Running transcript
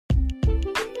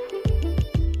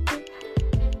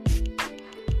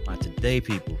day,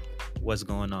 people. What's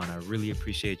going on? I really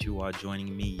appreciate you all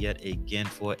joining me yet again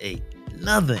for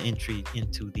another entry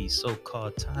into the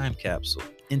so-called time capsule.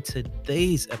 In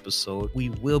today's episode, we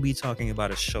will be talking about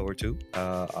a show or two.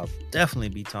 I'll definitely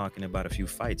be talking about a few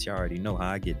fights. You already know how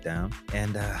I get down.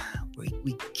 And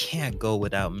we can't go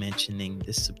without mentioning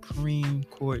the Supreme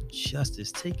Court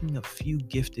Justice taking a few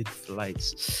gifted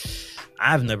flights.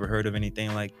 I've never heard of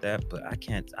anything like that, but I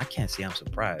can't say I'm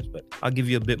surprised. But I'll give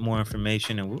you a bit more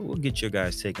information, and we'll get your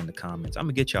guys taking the comments. I'm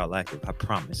gonna get y'all active, I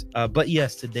promise. But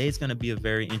yes, today's gonna be a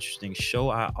very interesting show.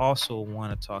 I also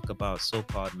want to talk about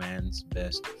so-called man's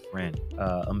best friend,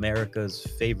 America's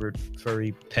favorite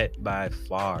furry pet by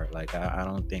far. Like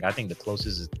I think the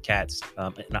closest is cats.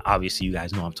 And obviously, you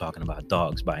guys know I'm talking about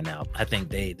dogs by now. I think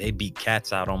they beat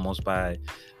cats out almost by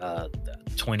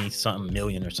 20 something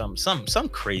million or some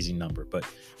crazy number. But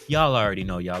y'all already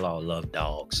know y'all all love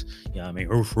dogs. You know what I mean?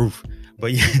 Roof, roof.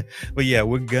 But yeah,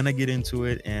 we're gonna get into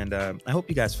it, and I hope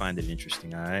you guys find it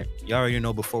interesting. All right, y'all already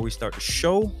know. Before we start the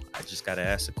show, I just gotta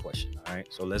ask a question. All right,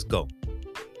 so let's go.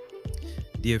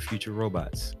 Dear future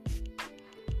robots,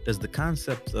 does the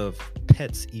concept of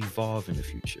pets evolve in the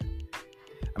future?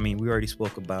 I mean, we already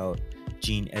spoke about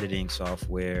gene editing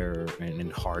software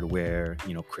and hardware,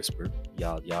 CRISPR.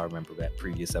 Y'all remember that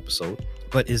previous episode.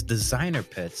 But is designer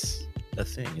pets a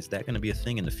thing? Is that going to be a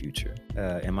thing in the future?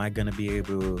 Am I going to be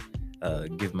able to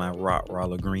give my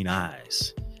Rottweiler green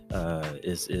eyes?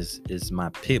 Is my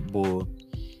pit bull?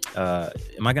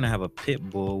 Am I going to have a pit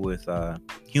bull with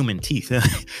human teeth?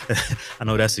 I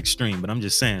know that's extreme, but I'm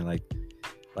just saying,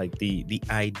 like the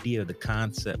idea, the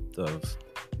concept of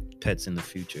pets in the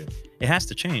future, it has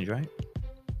to change, right?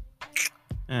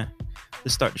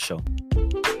 Let's start the show.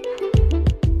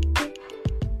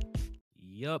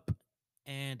 Yup.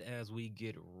 And as we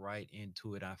get right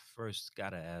into it, I first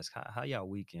gotta ask, how y'all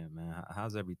weekend, man?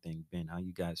 How's everything been? How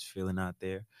you guys feeling out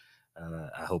there?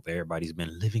 I hope everybody's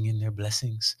been living in their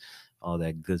blessings, all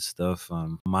that good stuff.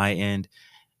 My end,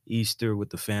 Easter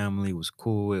with the family was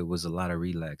cool. It was a lot of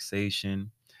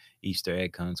relaxation. Easter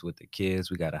egg hunts with the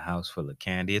kids. We got a house full of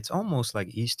candy. It's almost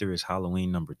like Easter is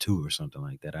Halloween number 2 or something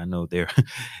like that. I know they're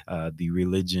the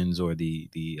religions or the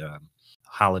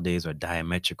holidays are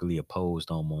diametrically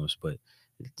opposed almost, but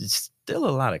it's still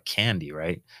a lot of candy,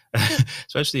 right?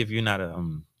 Especially if you're not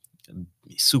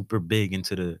super big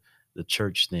into the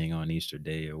church thing on Easter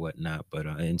Day or whatnot. But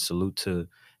and salute to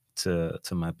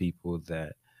my people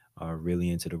that are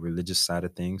really into the religious side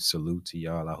of things. Salute to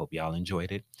y'all. I hope y'all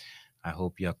enjoyed it. I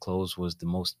hope your clothes was the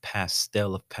most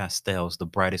pastel of pastels, the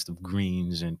brightest of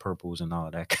greens and purples and all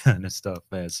that kind of stuff,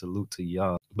 man. Salute to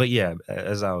y'all. But yeah,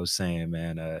 as I was saying,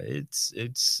 man, it's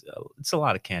a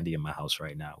lot of candy in my house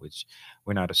right now, which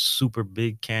we're not a super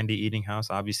big candy eating house.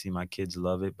 Obviously, my kids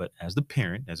love it, but as the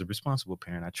parent, as a responsible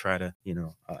parent, I try to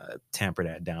tamper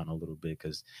that down a little bit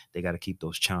because they got to keep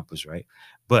those chompers, right?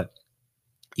 But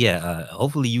yeah,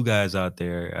 hopefully you guys out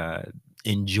there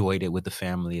enjoyed it with the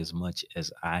family as much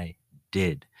as I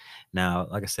did. Now,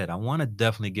 like I said, I want to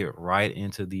definitely get right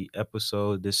into the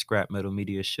episode. This scrap metal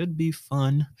media should be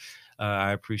fun.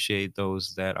 I appreciate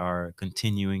those that are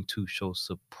continuing to show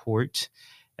support.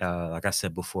 Like I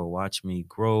said before, watch me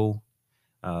grow.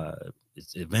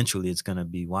 Eventually, it's gonna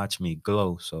be watch me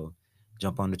glow. So,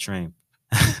 jump on the train.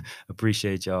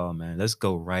 Appreciate y'all, man. Let's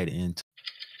go right into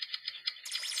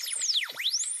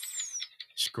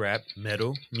scrap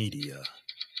metal media.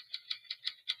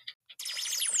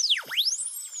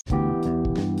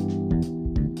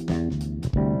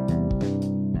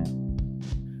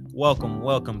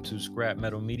 Welcome to Scrap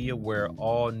Metal Media, where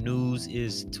all news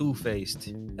is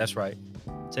two-faced. That's right.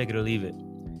 Take it or leave it.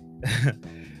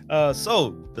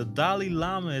 So the Dalai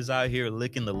Lama is out here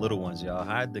licking the little ones, y'all.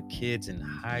 Hide the kids and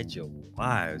hide your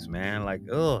wives, man. Like,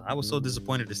 I was so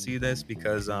disappointed to see this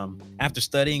because after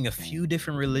studying a few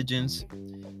different religions,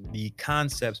 the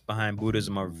concepts behind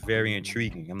Buddhism are very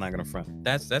intriguing. I'm not gonna front.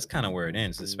 That's kind of where it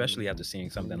ends, especially after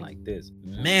seeing something like this.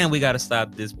 Man, we gotta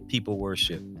stop this people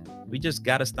worship. We just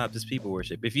gotta stop this people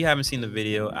worship. If you haven't seen the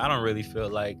video, I don't really feel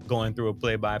like going through a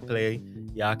play-by-play.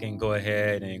 Y'all can go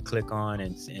ahead and click on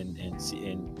and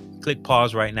click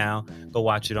pause right now. Go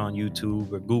watch it on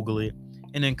YouTube or Google it,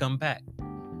 and then come back.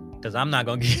 Because I'm not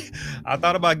gonna get. I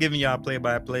thought about giving y'all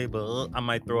play-by-play, but I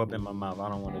might throw up in my mouth. I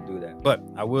don't want to do that. But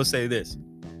I will say this: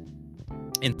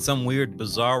 in some weird,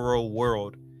 bizarro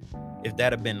world, if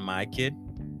that had been my kid,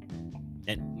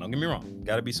 and don't get me wrong,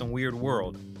 gotta be some weird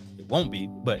world. It won't be,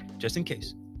 but just in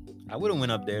case, I would have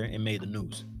went up there and made the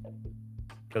news.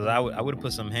 Because I would have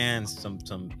put some hands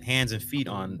and feet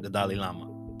on the Dalai Lama. You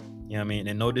know what I mean?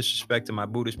 And no disrespect to my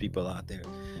Buddhist people out there.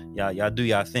 Y'all do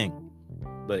y'all thing.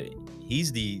 But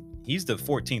he's the he's the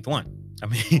 14th one.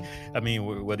 I mean,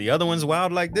 were the other ones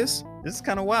wild like this? This is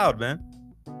kind of wild, man.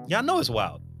 Y'all know it's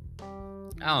wild.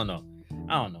 I don't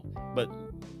know. But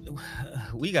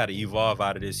we got to evolve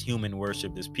out of this human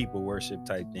worship, this people worship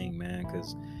type thing, man.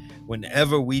 Because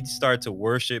whenever we start to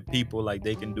worship people like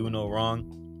they can do no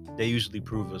wrong, they usually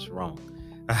prove us wrong.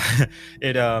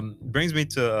 It brings me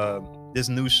to this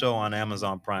new show on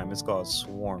Amazon Prime. It's called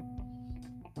Swarm.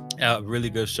 Really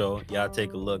good show. Y'all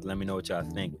take a look. Let me know what y'all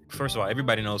think. First of all,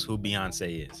 everybody knows who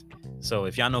Beyonce is. So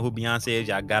if y'all know who Beyonce is,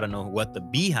 y'all gotta know what the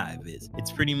Beehive is.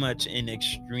 It's pretty much an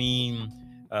extreme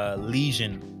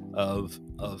legion of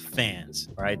fans,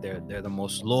 right? They're the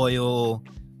most loyal,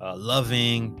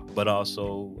 loving, but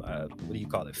also what do you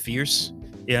call it? Fierce.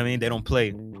 Yeah, I mean, they don't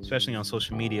play, especially on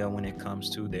social media when it comes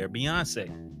to their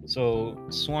Beyonce. So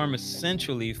Swarm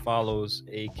essentially follows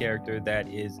a character that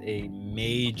is a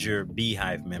major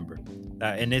Beehive member,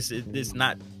 and it's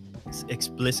not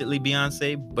explicitly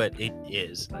Beyonce, but it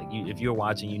is. Like, if you're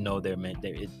watching, you know they're meant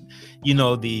there. You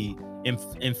know the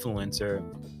influencer,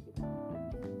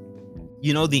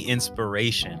 you know the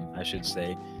inspiration, I should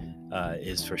say,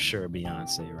 is for sure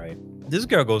Beyonce, right? This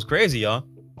girl goes crazy, y'all.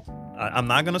 I'm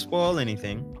not gonna spoil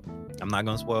anything. I'm not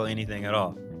gonna spoil anything at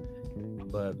all.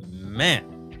 But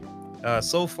man.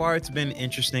 So far, it's been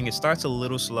interesting. It starts a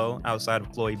little slow outside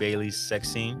of Chloe Bailey's sex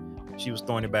scene. She was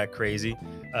throwing it back crazy.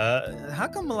 How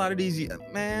come a lot of these,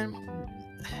 man,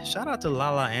 shout out to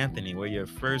Lala Anthony, where your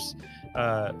first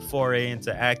foray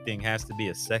into acting has to be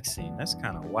a sex scene. That's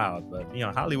kind of wild, but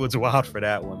Hollywood's wild for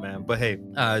that one, man. But hey,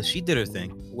 she did her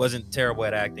thing. Wasn't terrible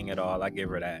at acting at all. I give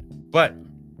her that. But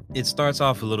it starts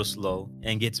off a little slow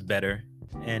and gets better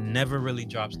and never really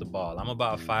drops the ball. I'm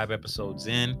about 5 episodes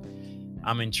in.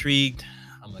 I'm intrigued.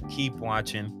 I'm gonna keep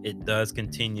watching. It does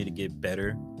continue to get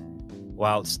better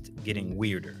whilst getting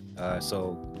weirder.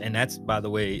 And that's, by the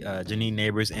way, Janine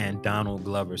Neighbors and Donald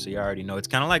Glover. So you already know. It's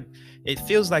kind of like, it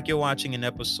feels like you're watching an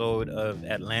episode of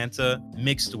Atlanta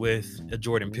mixed with a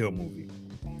Jordan Peele movie.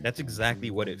 That's exactly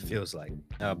what it feels like.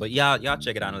 But y'all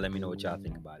check it out and let me know what y'all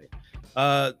think about it.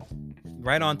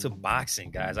 Right on to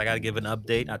boxing, guys. I gotta give an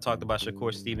update. I talked about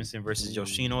Shakur Stevenson versus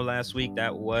Yoshino last week.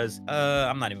 That was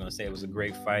I'm not even gonna say it was a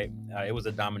great fight. It was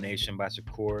a domination by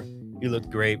Shakur. He looked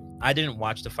great. I didn't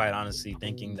watch the fight honestly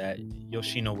thinking that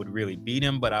Yoshino would really beat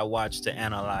him, but I watched to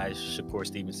analyze Shakur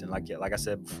Stevenson. Like I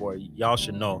said before, y'all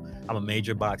should know I'm a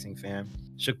major boxing fan.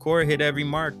 Shakur hit every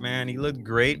mark, man. He looked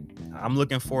great. I'm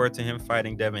looking forward to him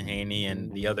fighting Devin Haney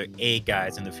and the other A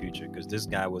guys in the future, because this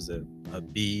guy was a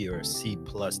B or a C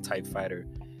plus type fighter,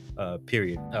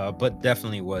 period. But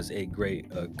definitely was a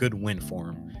good win for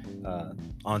him.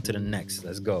 On to the next.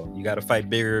 Let's go. You got to fight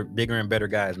bigger and better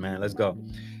guys, man. Let's go.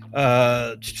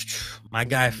 My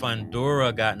guy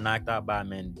Fundora got knocked out by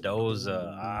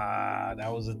Mendoza.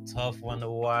 That was a tough one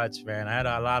to watch, man. I had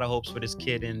a lot of hopes for this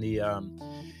kid in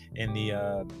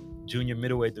the junior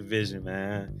middleweight division,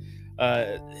 man.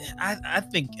 I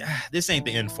think this ain't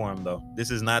the end for him, though. This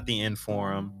is not the end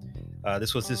for him.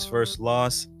 This was his first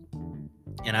loss,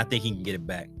 and I think he can get it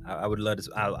back. I would love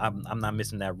to. I'm not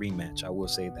missing that rematch. I will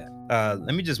say that.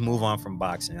 Let me just move on from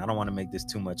boxing. I don't want to make this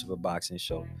too much of a boxing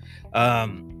show.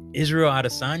 Israel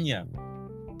Adesanya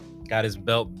got his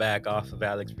belt back off of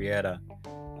Alex Pereira.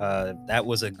 That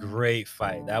was a great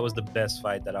fight. That was the best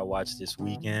fight that I watched this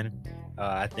weekend.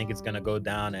 I think it's going to go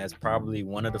down as probably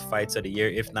one of the fights of the year,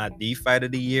 if not the fight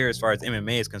of the year, as far as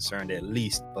MMA is concerned, at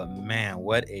least. But man,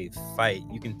 what a fight.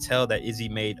 You can tell that Izzy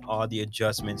made all the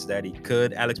adjustments that he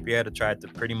could. Alex Pereira tried to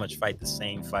pretty much fight the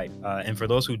same fight. And for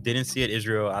those who didn't see it,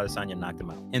 Israel Adesanya knocked him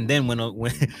out. And then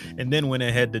went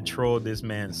ahead to troll this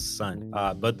man's son.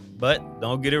 But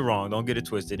don't get it wrong. Don't get it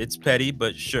twisted. It's petty,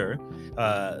 but sure.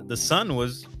 The son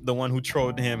was the one who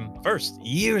trolled him first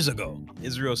years ago.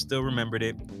 Israel still remembered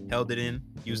it, held it in,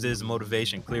 used it as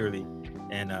motivation clearly,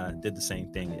 and did the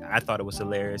same thing. I thought it was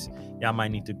hilarious. Y'all might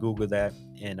need to Google that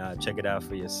and check it out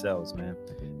for yourselves, man.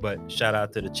 But shout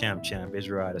out to the champ,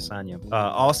 Israel Adesanya.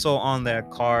 Also on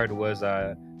that card was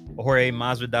Jorge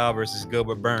Masvidal versus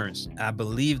Gilbert Burns. I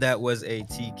believe that was a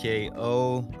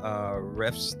TKO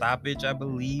ref stoppage, I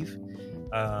believe.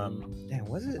 Damn,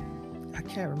 was it? I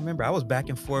can't remember. I was back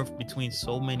and forth between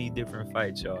so many different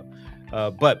fights, y'all.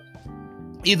 But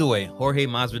either way, Jorge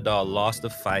Masvidal lost the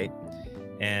fight,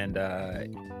 and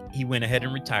he went ahead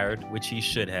and retired, which he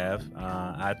should have.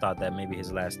 I thought that maybe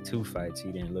his last 2 fights,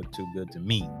 he didn't look too good to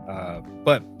me.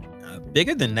 But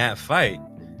bigger than that fight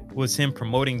was him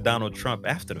promoting Donald Trump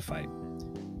after the fight.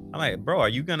 I'm like, bro, are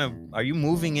you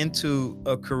moving into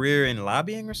a career in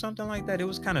lobbying or something like that? It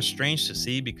was kind of strange to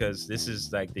see, because this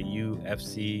is like the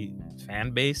UFC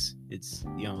fan base. It's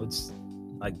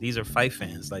Like, these are fight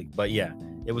fans. Like, but yeah,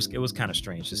 it was kind of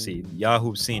strange to see. Y'all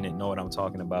who've seen it know what I'm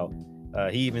talking about.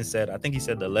 He even said, I think he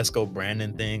said the "Let's go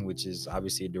Brandon" thing, which is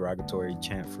obviously a derogatory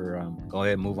chant for go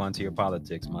ahead and move on to your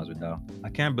politics, Masvidal. I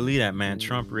can't believe that, man.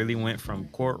 Trump really went from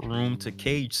courtroom to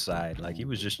cage side. Like, he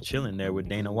was just chilling there with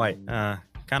Dana White.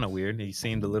 Kind of weird. He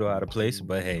seemed a little out of place,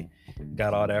 but hey,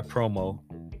 got all that promo.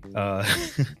 Uh,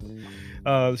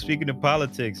 Speaking of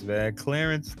politics, man,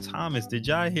 Clarence Thomas, did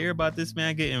y'all hear about this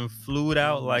man getting flued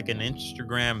out like an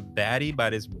Instagram baddie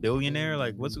by this billionaire?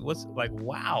 Like, what's like?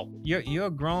 Wow, you're a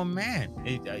grown man.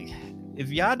 If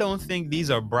y'all don't think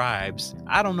these are bribes,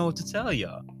 I don't know what to tell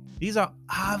y'all. These are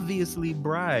obviously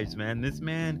bribes, man. This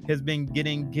man has been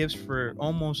getting gifts for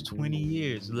almost 20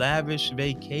 years, lavish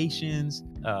vacations,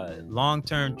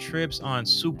 long-term trips on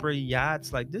super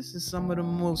yachts. Like, this is some of the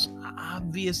most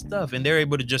obvious stuff. And they're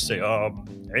able to just say,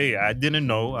 hey, I didn't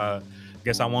know.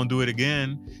 Guess I won't do it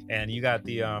again. And you got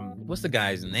the what's the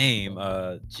guy's name?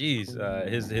 His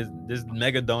this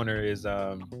mega donor is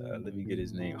let me get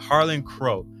his name. Harlan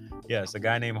Crow. Yes, a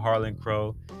guy named Harlan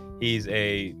Crow. He's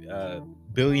a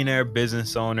billionaire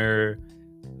business owner,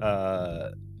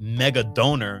 mega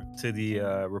donor to the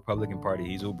Republican Party.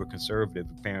 He's uber conservative,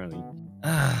 apparently.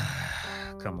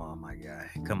 Come on, my guy.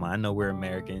 Come on. I know we're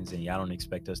Americans and y'all don't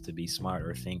expect us to be smart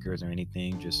or thinkers or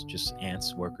anything. Just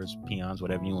ants, workers, peons,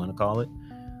 whatever you want to call it.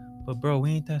 But bro,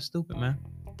 we ain't that stupid, man.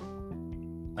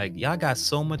 Like, y'all got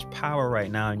so much power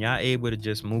right now and y'all able to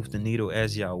just move the needle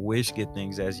as y'all wish, get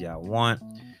things as y'all want.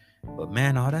 But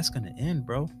man, all that's gonna end,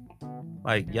 bro.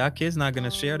 Like, y'all kids not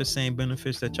gonna share the same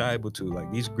benefits that y'all able to.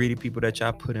 Like, these greedy people that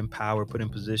y'all put in power, put in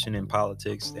position in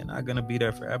politics, they're not gonna be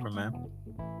there forever, man.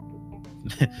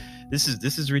 This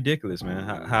is ridiculous, man.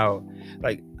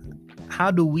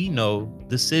 How do we know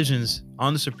decisions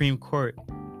on the Supreme Court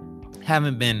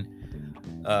haven't been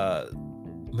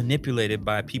manipulated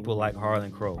by people like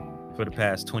Harlan Crow for the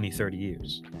past 20, 30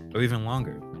 years or even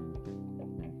longer?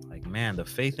 Man, the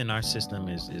faith in our system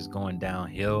is going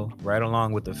downhill, right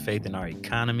along with the faith in our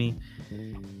economy.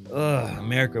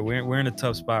 America, we're in a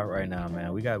tough spot right now,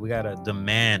 man. We gotta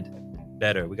demand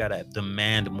better. We gotta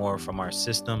demand more from our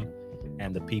system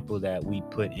and the people that we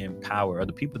put in power, or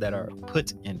the people that are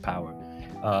put in power.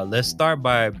 Let's start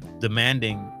by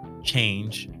demanding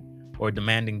change, or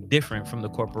demanding different from the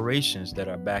corporations that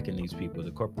are backing these people, the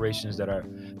corporations that are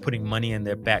putting money in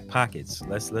their back pockets.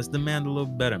 Let's demand a little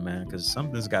better, man, because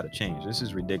something's got to change. This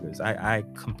is ridiculous. I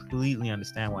completely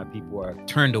understand why people are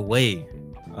turned away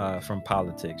from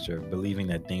politics or believing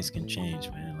that things can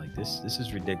change, man. Like, this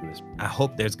is ridiculous. I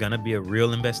hope there's gonna be a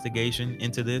real investigation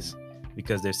into this,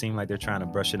 because they seem like they're trying to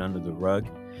brush it under the rug.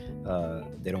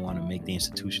 They don't want to make the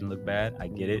institution look bad. I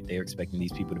get it. They're expecting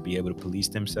these people to be able to police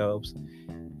themselves.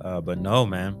 But no,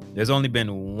 man, there's only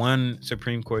been one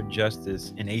Supreme Court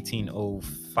justice in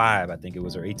 1805, I think it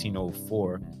was, or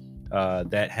 1804,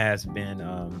 that has been,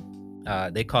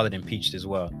 they call it impeached as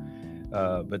well.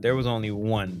 But there was only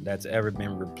one that's ever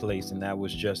been replaced, and that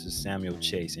was Justice Samuel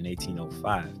Chase in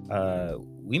 1805.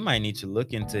 We might need to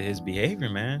look into his behavior,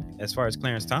 man, as far as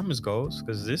Clarence Thomas goes,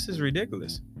 because this is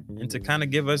ridiculous. And to kind of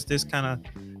give us this kind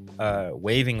of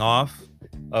waving off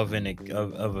of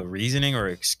a reasoning or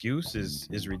excuse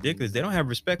is ridiculous. They don't have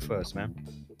respect for us, man.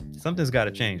 Something's got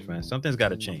to change, man. Something's got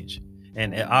to change.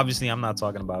 And obviously, I'm not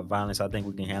talking about violence. I think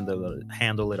we can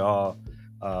handle it all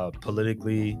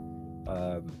politically,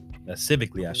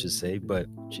 civically, I should say. But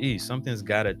geez, something's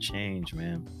got to change,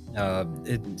 man.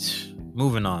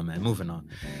 Moving on, man. Moving on.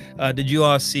 Did you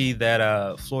all see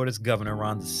that Florida's governor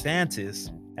Ron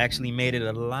DeSantis actually made it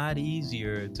a lot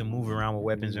easier to move around with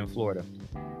weapons in Florida?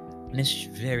 And it's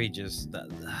very just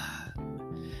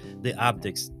the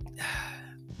optics.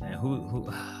 Man,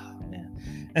 man.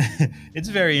 It's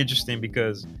very interesting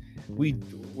because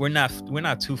we're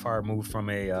not too far removed from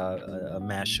a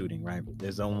mass shooting, right?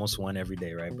 There's almost one every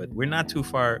day, right? But we're not too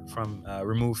far from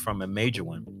removed from a major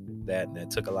one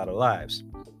that took a lot of lives.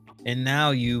 And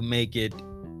now you make it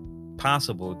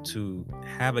possible to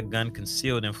have a gun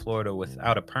concealed in Florida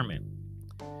without a permit.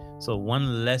 So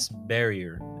one less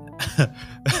barrier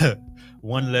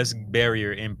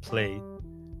in play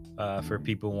for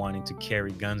people wanting to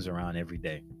carry guns around every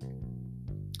day.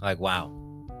 Like, wow.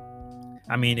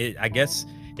 I mean, I guess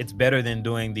it's better than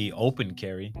doing the open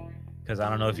carry, because I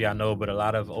don't know if y'all know, but a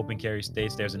lot of open carry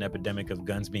states, there's an epidemic of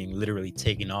guns being literally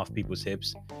taken off people's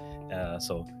hips.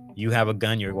 So you have a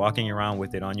gun, you're walking around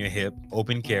with it on your hip,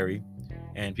 open carry,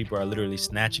 and people are literally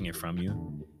snatching it from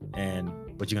you. And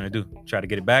what you gonna do? Try to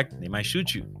get it back? They might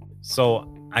shoot you.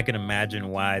 So I can imagine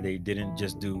why they didn't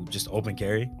just do open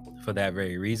carry for that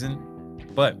very reason.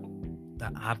 But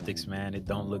the optics, man, it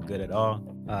don't look good at all.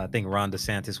 I think Ron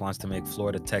DeSantis wants to make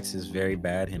Florida, Texas very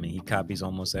bad. He copies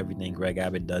almost everything Greg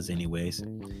Abbott does anyways.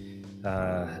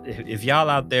 If y'all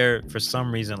out there for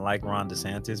some reason like Ron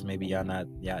DeSantis, maybe y'all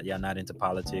not into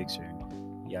politics, or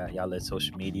y'all let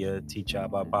social media teach y'all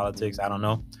about politics. I don't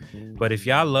know. But if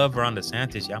y'all love Ron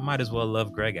DeSantis, y'all might as well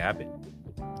love Greg Abbott.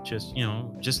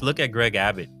 Just look at Greg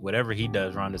Abbott. Whatever he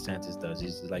does, Ron DeSantis does.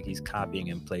 He's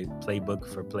copying and playbook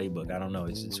for playbook. I don't know.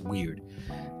 It's weird.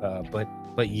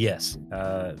 But yes,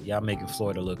 y'all making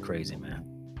Florida look crazy, man.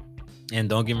 And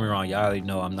don't get me wrong, y'all already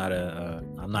know I'm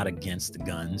not against the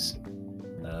guns.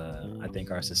 I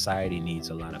think our society needs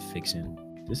a lot of fixing.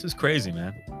 This is crazy,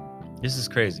 man. This is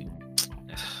crazy.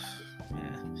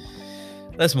 Man.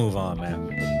 Let's move on, man.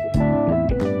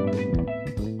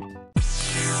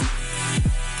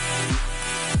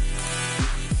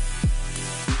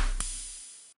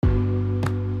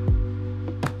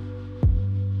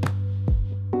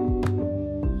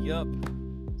 Yup.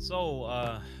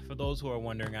 So, for those who are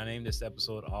wondering, I named this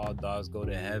episode "All Dogs Go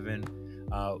to Heaven."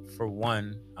 For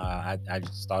one, I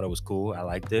just thought it was cool. I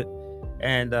liked it,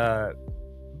 and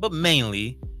but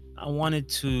mainly, I wanted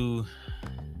to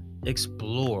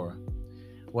explore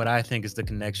what I think is the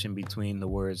connection between the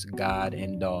words God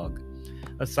and dog.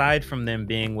 Aside from them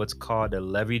being what's called a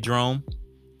levidrome,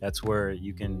 that's where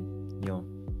you can,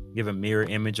 give a mirror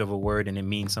image of a word and it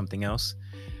means something else.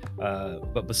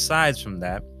 But besides from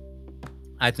that,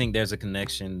 I think there's a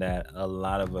connection that a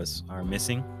lot of us are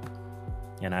missing.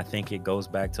 And I think it goes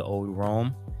back to old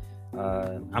Rome.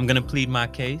 I'm going to plead my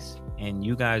case, and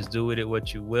you guys do with it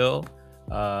what you will.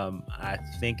 I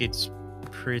think it's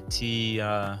pretty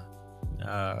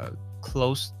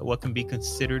close to what can be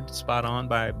considered spot on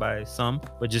by some.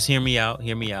 But just hear me out.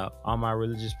 All my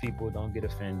religious people, don't get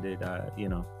offended. I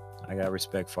got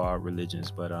respect for all religions,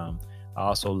 but I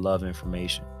also love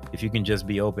information. If you can just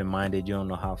be open-minded, you don't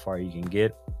know how far you can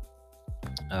get.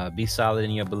 Be solid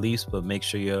in your beliefs, but make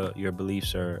sure your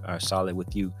beliefs are solid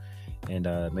with you, and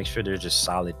make sure they're just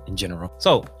solid in general.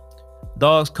 So,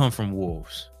 dogs come from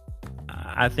wolves.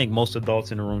 I think most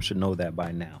adults in the room should know that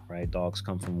by now, right? Dogs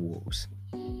come from wolves.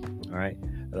 All right,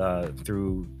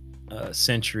 through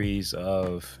centuries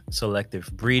of selective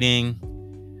breeding,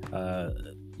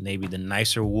 maybe the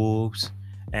nicer wolves,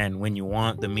 and when you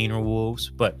want, the meaner wolves.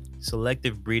 But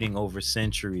selective breeding over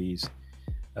centuries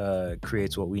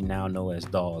creates what we now know as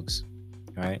dogs,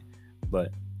 right?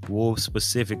 But wolves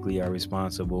specifically are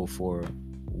responsible for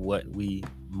what we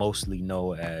mostly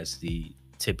know as the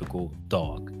typical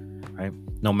dog, right?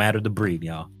 No matter the breed,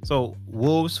 y'all. So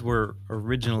wolves were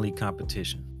originally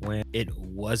competition when it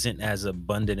wasn't as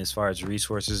abundant as far as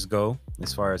resources go,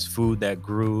 as far as food that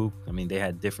grew. I mean, they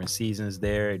had different seasons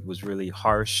there. It was really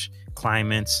harsh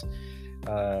climates.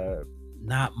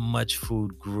 Not much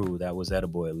food grew that was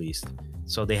edible, at least.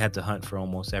 So they had to hunt for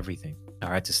almost everything.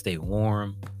 All right, to stay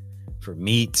warm, for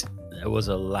meat. There was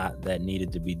a lot that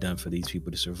needed to be done for these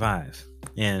people to survive.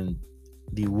 And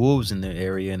the wolves in the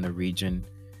area, in the region,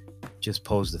 just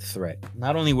posed a threat.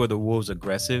 Not only were the wolves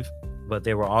aggressive, but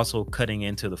they were also cutting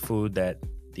into the food that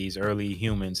these early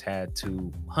humans had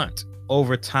to hunt.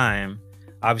 Over time,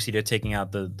 obviously they're taking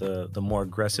out the more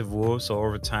aggressive wolves. So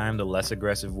over time, the less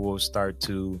aggressive wolves start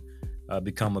to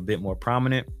become a bit more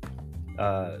prominent,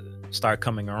 start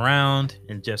coming around,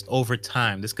 and just over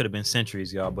time, this could have been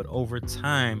centuries, y'all, but over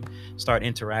time, start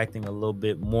interacting a little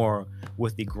bit more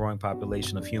with the growing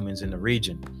population of humans in the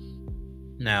region.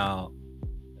 Now,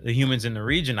 the humans in the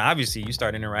region, obviously, you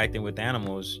start interacting with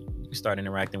animals, you start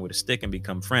interacting with a stick and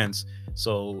become friends.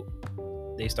 So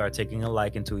they start taking a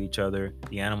liking to each other.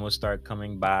 The animals start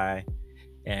coming by,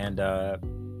 and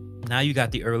now you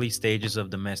got the early stages of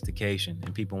domestication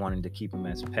and people wanting to keep them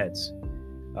as pets,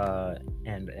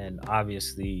 and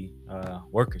obviously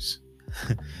workers.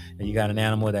 And you got an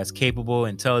animal that's capable,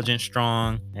 intelligent,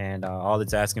 strong, and all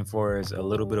it's asking for is a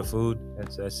little bit of food.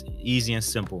 That's easy and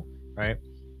simple, right?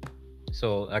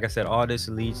 So like I said, all this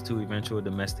leads to eventual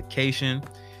domestication.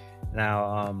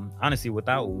 Now, honestly,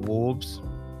 without wolves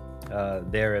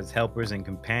there as helpers and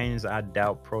companions, I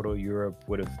doubt Proto-Europe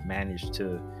would have managed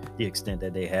to the extent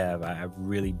that they have. I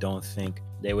really don't think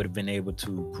they would have been able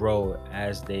to grow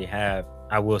as they have.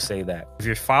 I will say that. If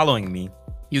you're following me,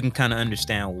 you can kind of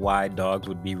understand why dogs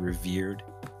would be revered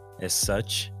as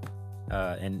such,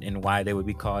 and why they would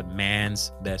be called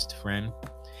man's best friend.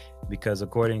 Because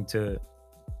according to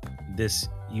this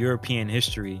European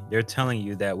history, they're telling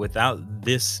you that without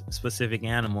this specific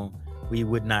animal, we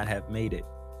would not have made it.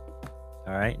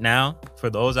 All right. Now, for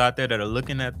those out there that are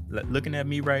looking at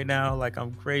me right now like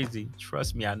I'm crazy,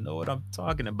 trust me, I know what I'm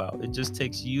talking about. It just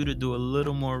takes you to do a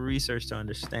little more research to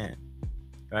understand,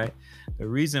 right? The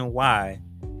reason why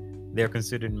they're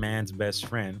considered man's best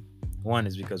friend. One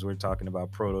is because we're talking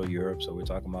about proto-Europe, so we're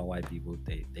talking about white people.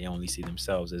 They only see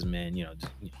themselves as men. You know,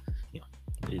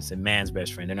 it's a man's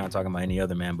best friend. They're not talking about any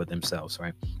other man but themselves,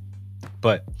 right?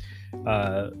 But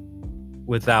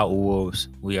without wolves,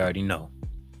 we already know.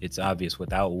 It's obvious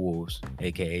without wolves,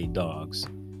 aka dogs,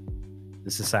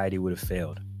 the society would have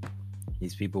failed.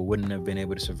 These people wouldn't have been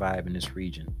able to survive in this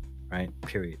region, right?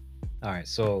 Period. All right,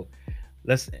 so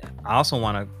I also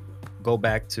want to go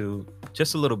back to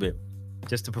just a little bit,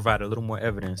 just to provide a little more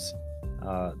evidence.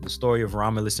 The story of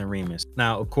Romulus and Remus.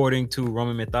 Now, according to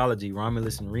Roman mythology,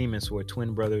 Romulus and Remus were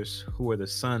twin brothers who were the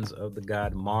sons of the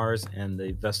god Mars and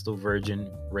the Vestal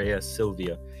Virgin Rhea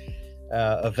Silvia.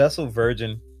 A Vestal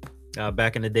Virgin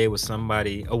back in the day was a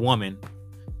woman,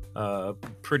 a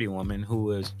pretty woman who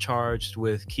was charged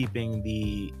with keeping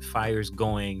the fires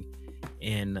going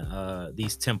in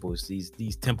these temples,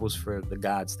 these temples for the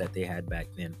gods that they had back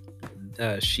then.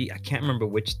 I can't remember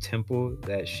which temple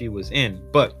that she was in,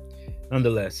 but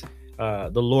nonetheless,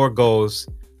 the lore goes,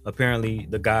 apparently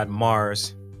the god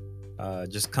Mars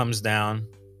just comes down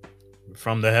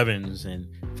from the heavens and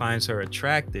finds her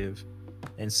attractive,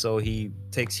 and so he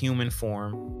takes human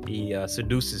form. He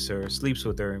seduces her, sleeps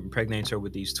with her, impregnates her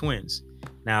with these twins.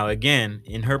 Now, again,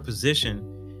 in her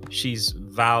position, she's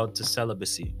vowed to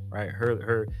celibacy, right?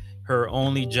 Her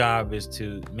only job is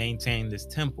to maintain this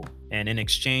temple. And in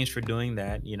exchange for doing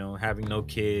that, having no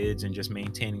kids and just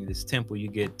maintaining this temple, you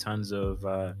get tons of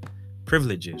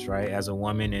privileges, right? As a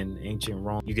woman in ancient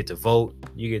Rome, you get to vote,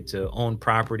 you get to own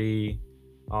property,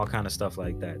 all kind of stuff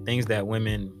like that. Things that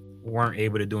women weren't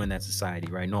able to do in that society,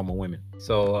 right? Normal women.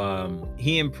 So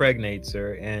he impregnates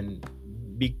her, and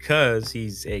because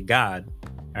he's a god,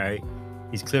 all right,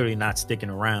 he's clearly not sticking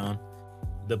around.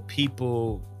 The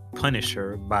people punish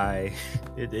her by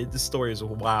the story is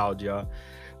wild, y'all.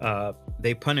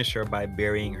 They punish her by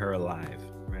burying her alive,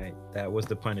 right? That was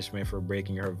the punishment for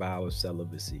breaking her vow of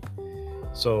celibacy.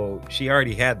 So she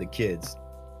already had the kids.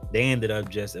 They ended up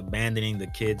just abandoning the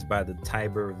kids by the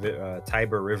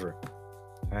Tiber River,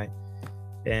 right?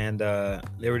 And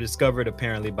they were discovered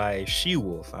apparently by a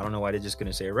she-wolf. I don't know why they're just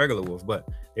gonna say a regular wolf, but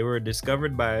they were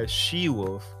discovered by a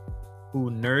she-wolf who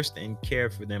nursed and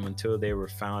cared for them until they were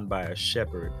found by a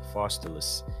shepherd,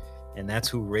 Faustulus, and that's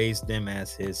who raised them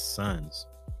as his sons.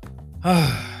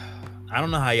 I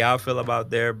don't know how y'all feel about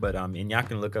there, but and y'all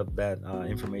can look up that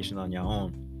information on your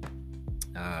own.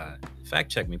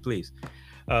 Fact check me, please.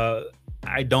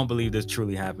 I don't believe this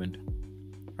truly happened,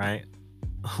 right?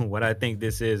 What I think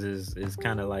this is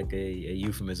kind of like a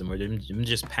euphemism, or them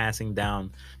just passing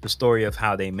down the story of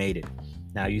how they made it.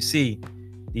 Now you see,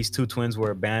 these two twins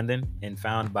were abandoned and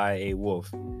found by a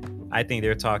wolf. I think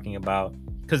they're talking about,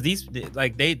 because these,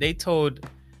 like, they told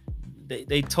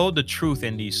the truth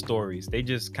in these stories. They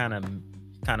just kind of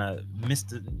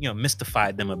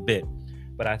mystified them a bit.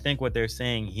 But I think what they're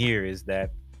saying here is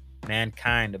that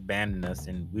mankind abandoned us,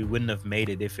 and we wouldn't have made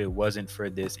it if it wasn't for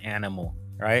this animal,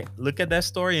 right? Look at that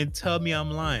story and tell me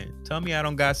I'm lying. Tell me I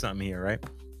don't got something here, right?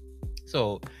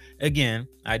 So again,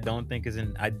 I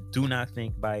do not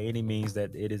think by any means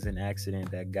that it is an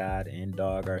accident that God and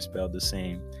dog are spelled the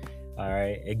same. All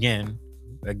right. Again,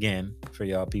 for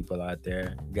y'all people out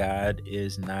there, God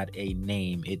is not a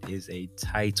name. It is a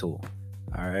title.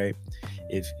 All right.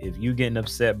 If you getting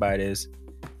upset by this,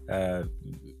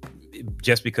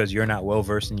 just because you're not well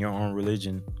versed in your own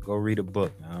religion, go read a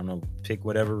book. I don't know, pick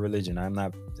whatever religion. I'm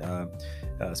not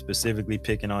specifically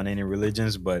picking on any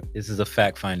religions, but this is a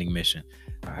fact-finding mission.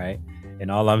 All right. And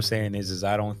all I'm saying is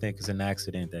I don't think it's an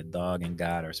accident that dog and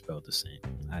God are spelled the same.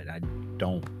 I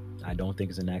don't think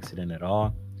it's an accident at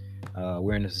all.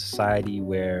 We're in a society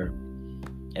where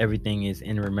everything is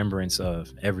in remembrance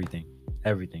of everything.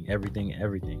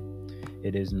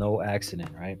 It is no accident,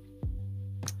 right?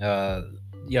 I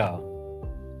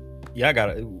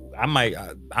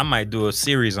might do a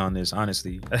series on this,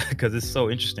 honestly, because it's so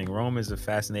interesting. Rome is a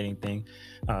fascinating thing.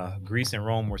 Greece and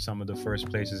Rome were some of the first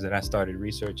places that I started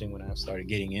researching when I started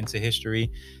getting into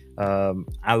history.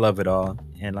 I love it all,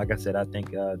 and like I said, I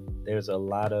think there's a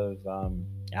lot of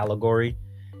allegory,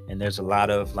 and there's a lot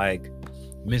of like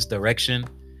misdirection,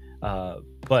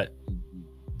 but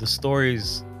the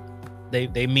stories,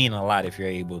 they mean a lot if you're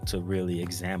able to really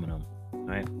examine them,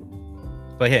 right?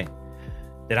 But hey,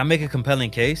 did I make a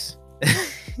compelling case?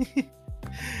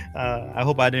 I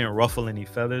hope I didn't ruffle any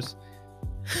feathers.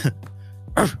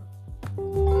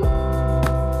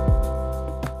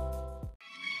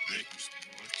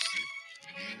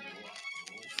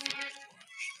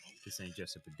 This ain't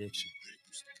just a prediction.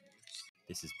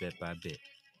 This is bit by bit.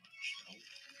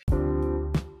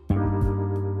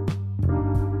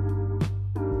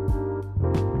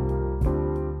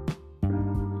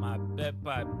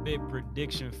 step-by-bit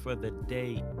prediction for the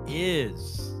day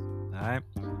is, all right,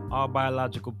 all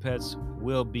biological pets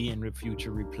will be in the future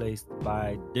replaced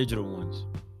by digital ones.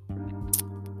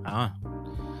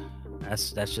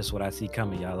 That's just what I see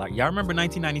coming, y'all. Like, y'all remember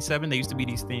 1997? There used to be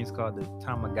these things called the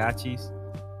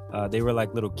Tamagotchis. They were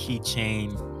like little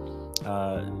keychain,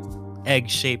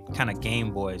 egg-shaped kind of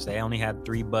Game Boys. They only had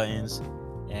 3 buttons,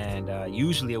 and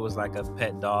usually it was like a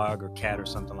pet dog or cat or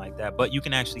something like that. But you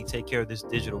can actually take care of this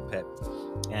digital pet,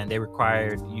 and they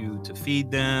required you to feed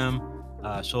them,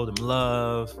 show them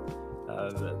love,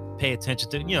 pay attention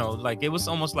to, like it was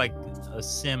almost like a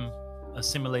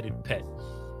simulated pet.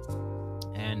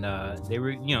 And they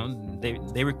were,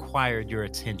 they required your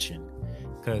attention,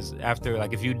 because after,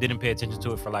 like, if you didn't pay attention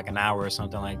to it for like an hour or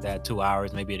something like that, 2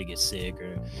 hours, maybe it'd get sick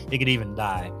or it could even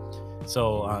die.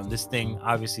 So this thing,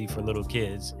 obviously for little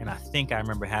kids, and I think I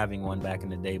remember having one back in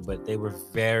the day, but they were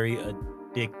very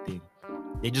addicting.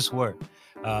 They just were.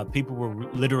 People were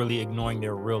literally ignoring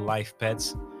their real life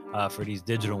pets for these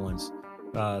digital ones.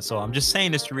 So I'm just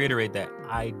saying this to reiterate that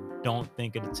I don't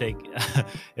think it'll take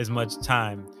as much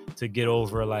time to get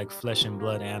over like flesh and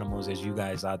blood animals as you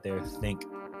guys out there think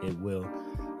it will.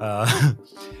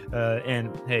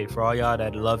 And hey, for all y'all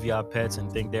that love y'all pets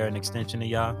and think they're an extension of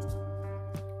y'all,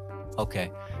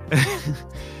 okay.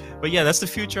 But yeah, that's the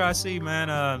future I see,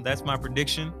 man. That's my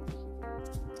prediction.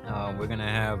 We're gonna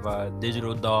have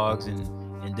digital dogs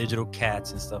and digital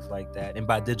cats and stuff like that. And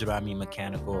by digital, I mean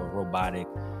mechanical or robotic.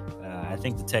 I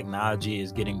think the technology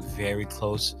is getting very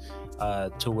close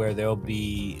to where they'll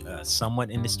be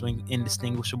somewhat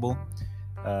indistinguishable.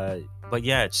 But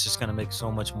yeah, it's just gonna make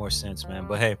so much more sense, man.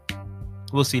 But hey,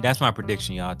 we'll see. That's my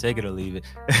prediction, y'all. Take it or leave it.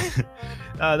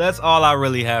 That's all I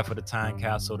really have for the time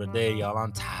capsule today, y'all.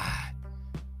 I'm tired.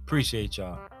 Appreciate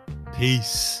y'all.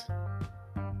 Peace.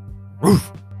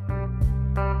 Roof.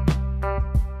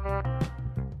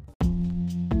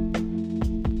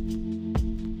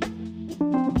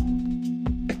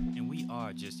 And we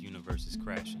are just universes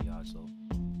crashing, y'all. So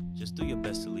just do your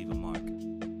best to leave a mark.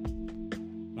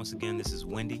 Once again, this is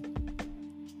Wendy.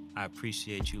 I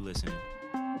appreciate you listening.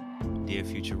 Dear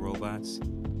future robots,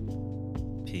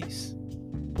 peace.